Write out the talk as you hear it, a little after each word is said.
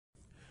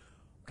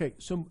Okay,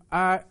 so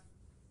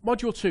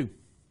Module 2,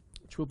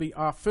 which will be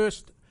our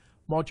first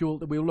module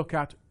that we'll look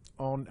at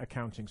on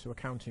accounting, so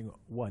Accounting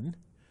 1.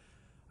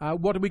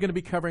 What are we going to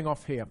be covering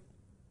off here?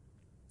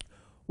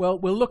 Well,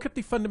 we'll look at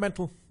the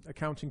fundamental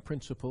accounting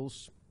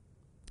principles,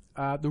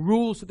 the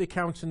rules that the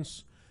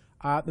accountants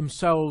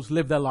themselves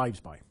live their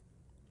lives by.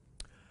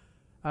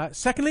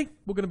 Secondly,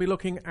 we're going to be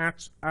looking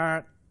at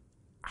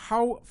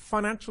how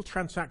financial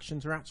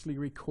transactions are actually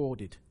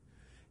recorded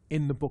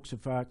in the books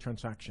of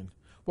transaction,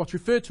 what's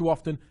referred to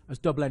often as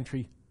double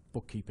entry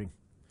bookkeeping,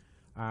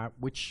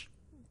 which,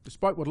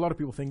 despite what a lot of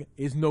people think,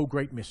 is no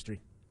great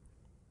mystery.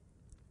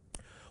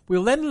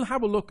 We'll then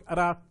have a look at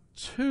our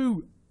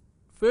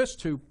first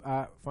two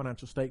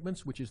financial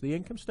statements, which is the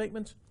income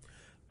statement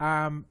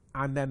and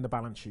then the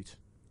balance sheet.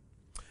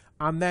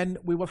 And then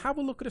we will have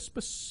a look at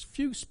a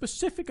few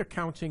specific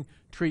accounting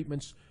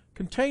treatments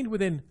contained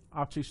within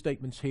our two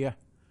statements here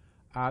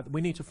that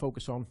we need to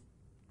focus on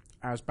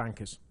as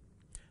bankers.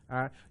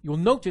 You'll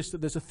notice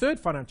that there's a third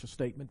financial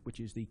statement, which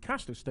is the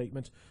cash flow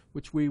statement,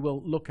 which we will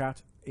look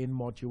at in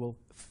Module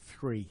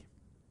 3.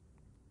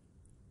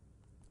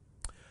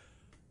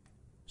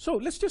 So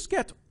let's just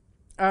get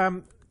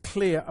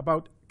clear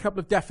about a couple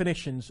of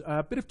definitions,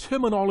 a bit of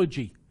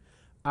terminology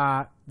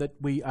that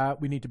we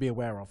need to be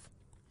aware of.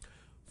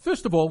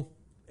 First of all,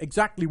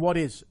 exactly what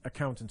is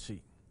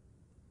accountancy?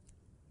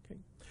 Okay.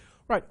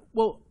 Right,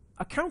 well,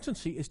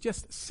 accountancy is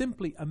just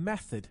simply a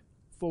method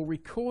for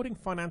recording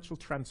financial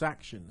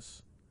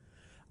transactions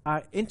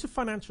into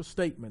financial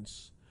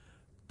statements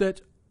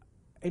that,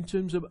 in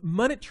terms of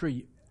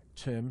monetary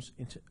terms,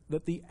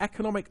 that the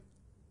economic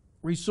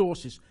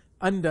resources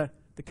under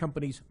the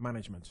company's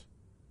management.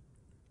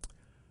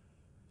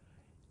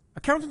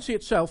 Accountancy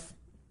itself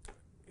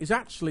is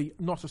actually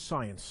not a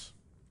science,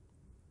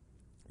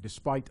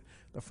 despite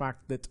the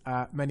fact that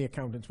many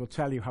accountants will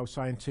tell you how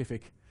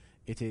scientific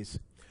it is.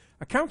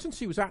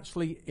 Accountancy was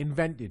actually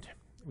invented.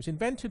 It was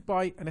invented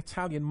by an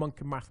Italian monk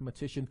and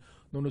mathematician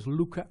known as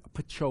Luca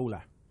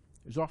Paciolo.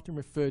 He was often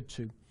referred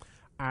to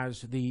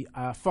as the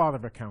father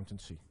of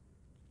accountancy.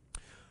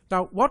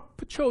 Now, what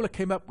Paciolo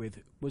came up with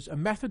was a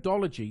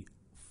methodology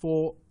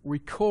for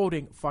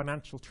recording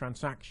financial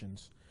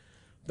transactions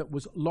that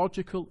was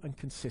logical and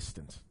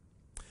consistent.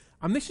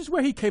 And this is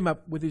where he came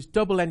up with his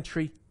double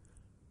entry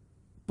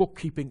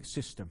bookkeeping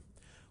system,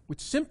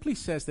 which simply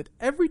says that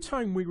every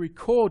time we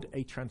record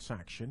a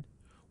transaction,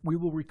 we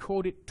will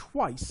record it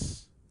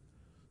twice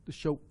to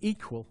show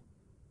equal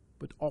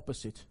but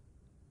opposite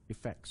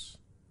effects.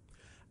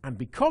 And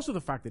because of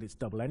the fact that it's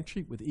double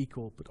entry with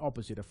equal but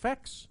opposite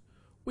effects,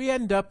 we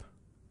end up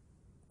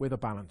with a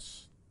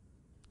balance,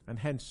 and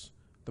hence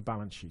the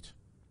balance sheet.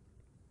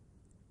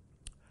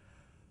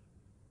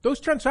 Those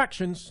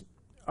transactions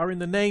are in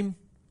the name,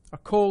 are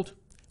called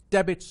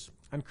debits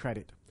and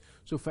credit.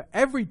 So for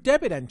every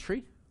debit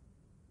entry,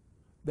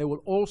 there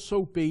will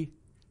also be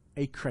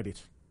a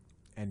credit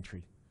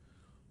entry.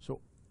 So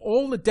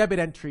all the debit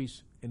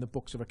entries in the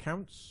books of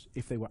accounts,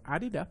 if they were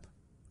added up,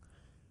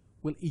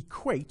 will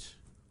equate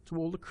to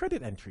all the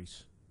credit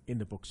entries in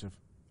the books of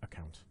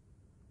account.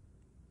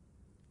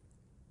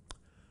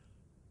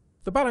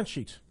 The balance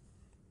sheet.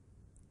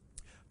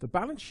 The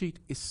balance sheet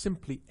is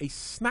simply a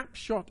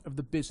snapshot of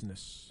the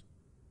business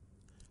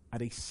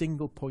at a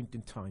single point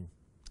in time,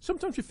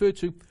 sometimes referred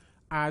to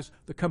as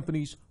the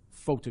company's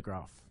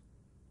photograph.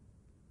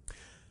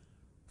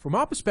 From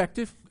our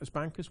perspective as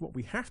bankers, what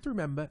we have to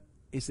remember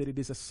is that it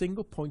is a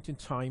single point in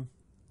time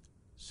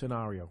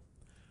scenario.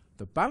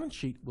 The balance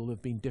sheet will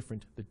have been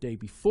different the day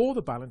before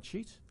the balance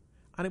sheet,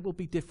 and it will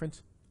be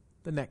different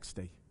the next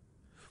day,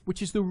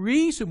 which is the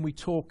reason we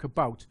talk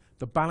about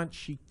the balance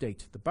sheet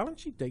date. The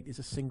balance sheet date is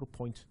a single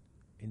point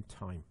in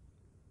time.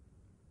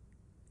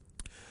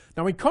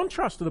 Now, in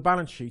contrast to the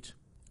balance sheet,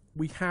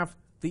 we have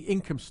the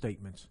income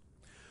statement.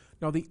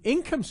 Now, the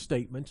income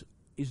statement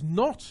is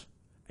not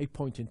a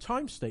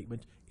point-in-time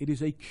statement. It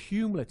is a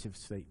cumulative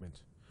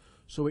statement.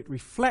 So it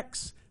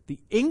reflects the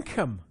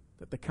income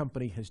that the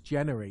company has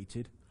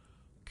generated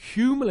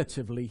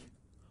cumulatively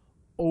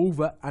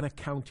over an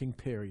accounting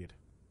period.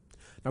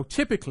 Now,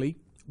 typically,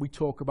 we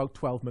talk about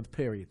 12-month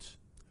periods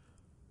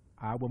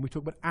when we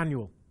talk about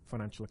annual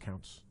financial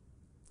accounts.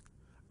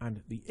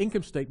 And the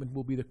income statement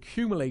will be the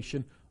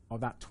accumulation of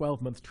that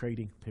 12-month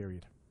trading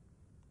period.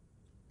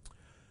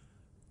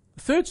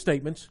 The third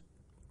statement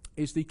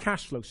is the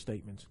cash flow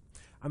statement.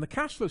 And the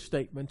cash flow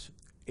statement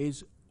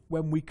is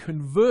when we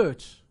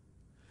convert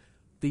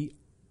the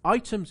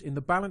items in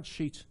the balance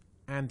sheet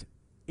and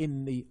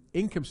in the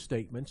income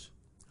statement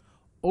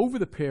over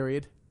the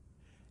period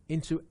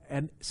into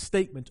a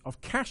statement of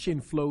cash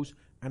inflows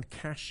and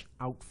cash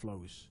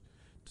outflows.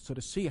 So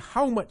to see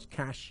how much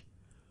cash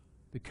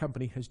the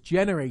company has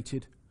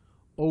generated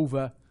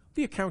over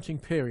the accounting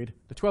period,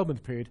 the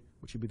 12-month period,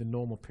 which would be the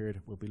normal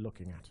period we'll be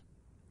looking at.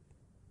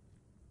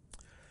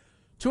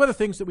 Two other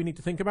things that we need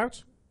to think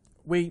about.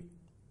 We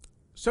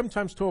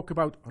sometimes talk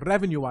about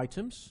revenue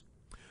items.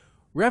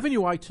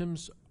 Revenue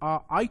items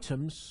are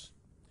items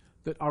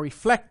that are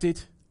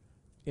reflected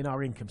in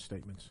our income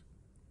statement.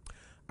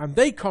 And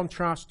they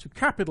contrast to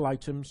capital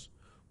items,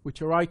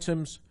 which are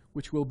items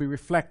which will be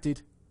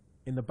reflected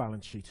in the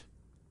balance sheet.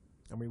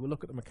 And we will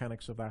look at the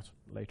mechanics of that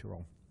later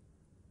on.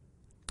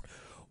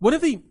 One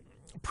of the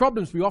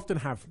problems we often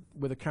have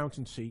with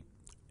accountancy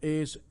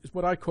is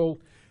what I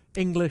call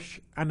English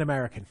and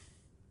American.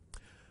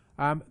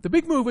 The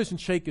big movers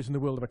and shakers in the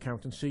world of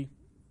accountancy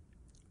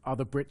are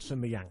the Brits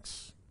and the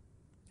Yanks.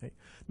 Okay.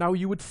 Now,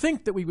 you would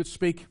think that we would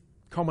speak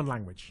common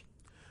language,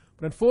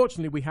 but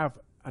unfortunately we have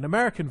an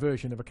American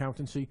version of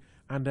accountancy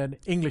and an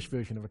English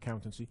version of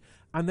accountancy,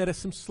 and there are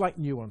some slight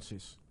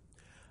nuances.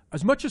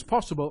 As much as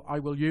possible, I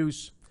will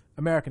use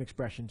American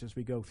expressions as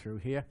we go through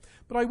here,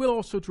 but I will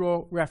also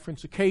draw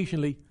reference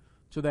occasionally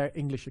to their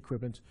English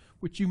equivalent,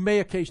 which you may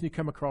occasionally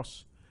come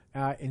across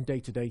in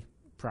day-to-day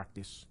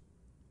practice.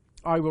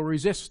 I will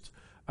resist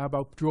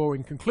about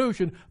drawing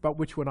conclusion about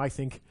which one I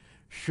think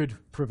should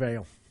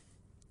prevail.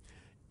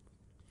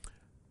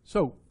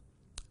 So,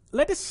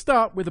 let us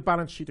start with the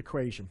balance sheet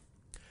equation.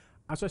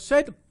 As I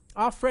said,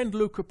 our friend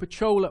Luca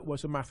Paciolo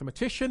was a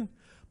mathematician.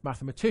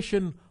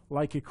 Mathematician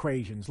like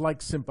equations,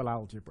 like simple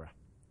algebra.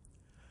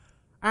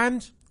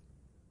 And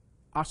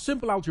our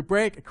simple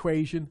algebraic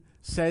equation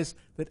says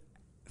that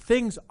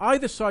things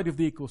either side of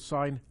the equal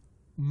sign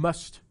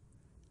must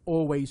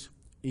always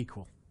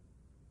equal,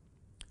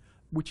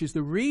 which is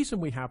the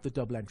reason we have the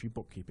double entry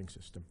bookkeeping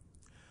system.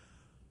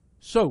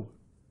 So,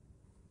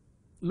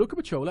 Luca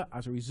Paciolo,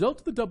 as a result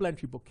of the double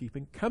entry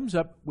bookkeeping, comes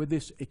up with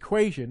this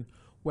equation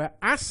where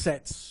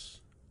assets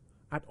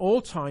at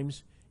all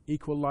times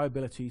equal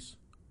liabilities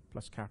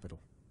plus capital.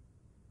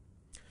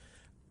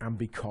 And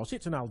because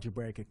it's an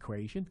algebraic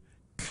equation,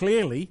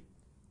 clearly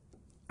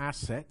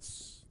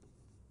assets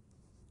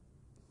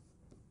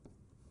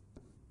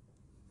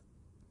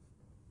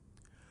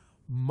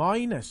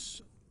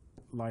minus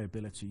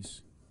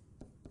liabilities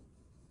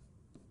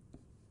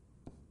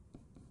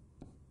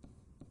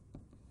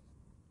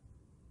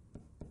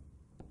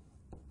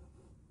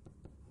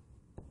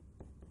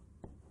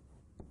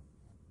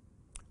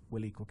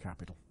will equal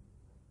capital.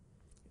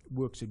 It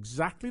works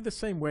exactly the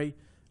same way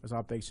as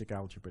our basic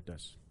algebra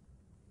does.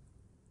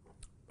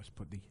 Let's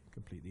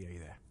complete the A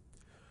there.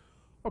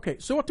 Okay,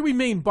 so what do we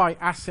mean by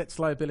assets,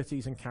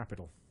 liabilities, and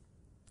capital?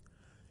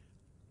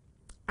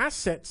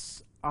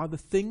 Assets are the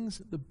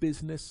things the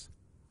business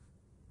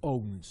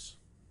owns,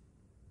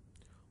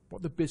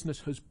 what the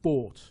business has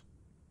bought.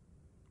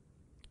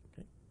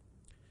 Okay.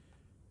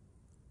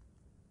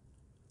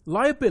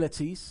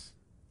 Liabilities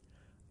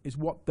is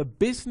what the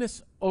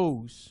business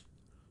owes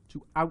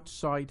to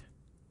outside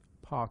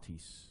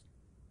parties.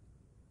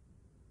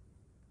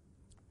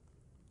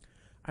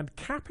 And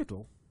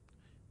capital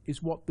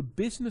is what the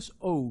business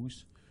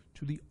owes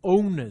to the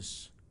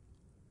owners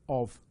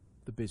of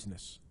the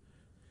business.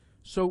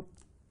 So,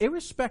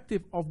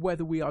 irrespective of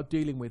whether we are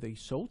dealing with a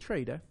sole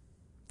trader,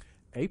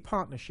 a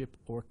partnership,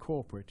 or a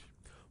corporate,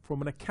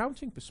 from an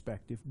accounting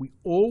perspective, we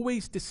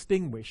always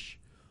distinguish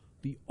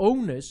the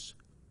owners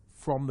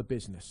from the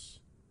business.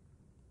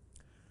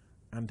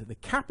 And the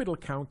capital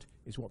account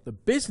is what the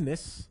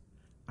business,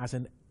 as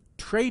a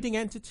trading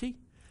entity,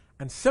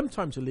 and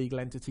sometimes a legal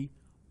entity,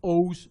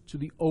 owes to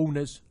the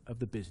owners of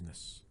the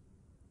business.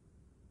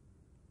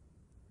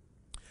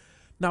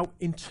 Now,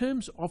 in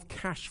terms of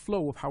cash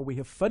flow, of how we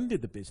have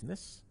funded the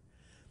business,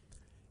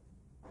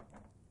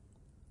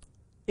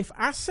 if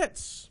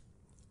assets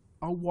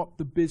are what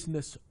the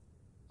business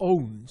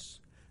owns,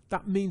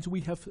 that means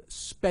we have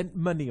spent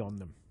money on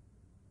them.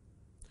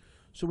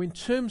 So in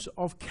terms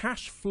of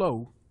cash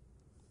flow,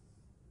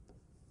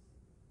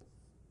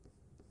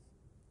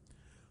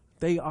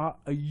 they are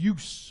a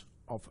use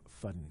of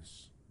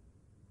funds.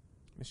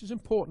 This is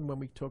important when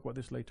we talk about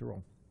this later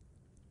on.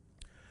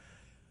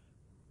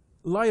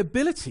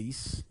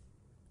 Liabilities,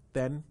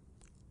 then,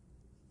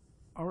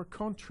 are a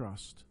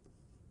contrast.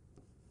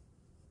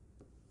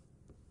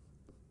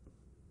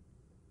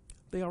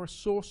 They are a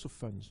source of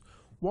funds.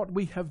 What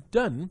we have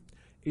done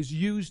is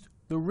used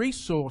the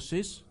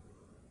resources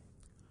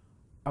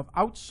of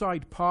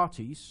outside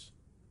parties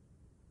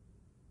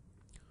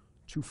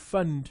to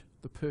fund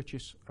the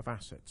purchase of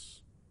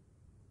assets.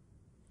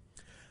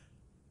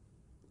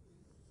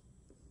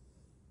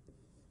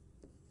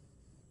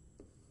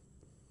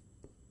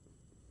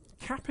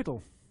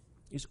 Capital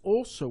is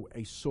also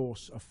a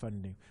source of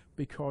funding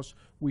because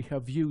we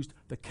have used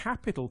the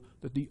capital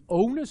that the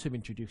owners have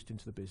introduced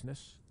into the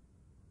business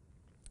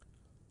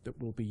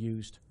that will be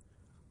used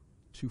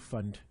to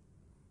fund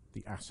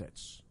the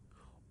assets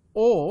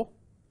or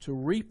to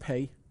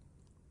repay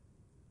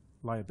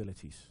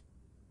liabilities.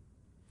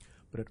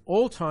 But at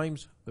all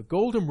times, the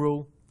golden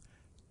rule,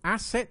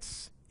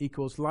 assets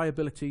equals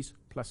liabilities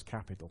plus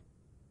capital,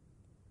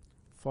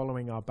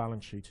 following our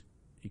balance sheet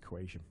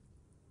equation.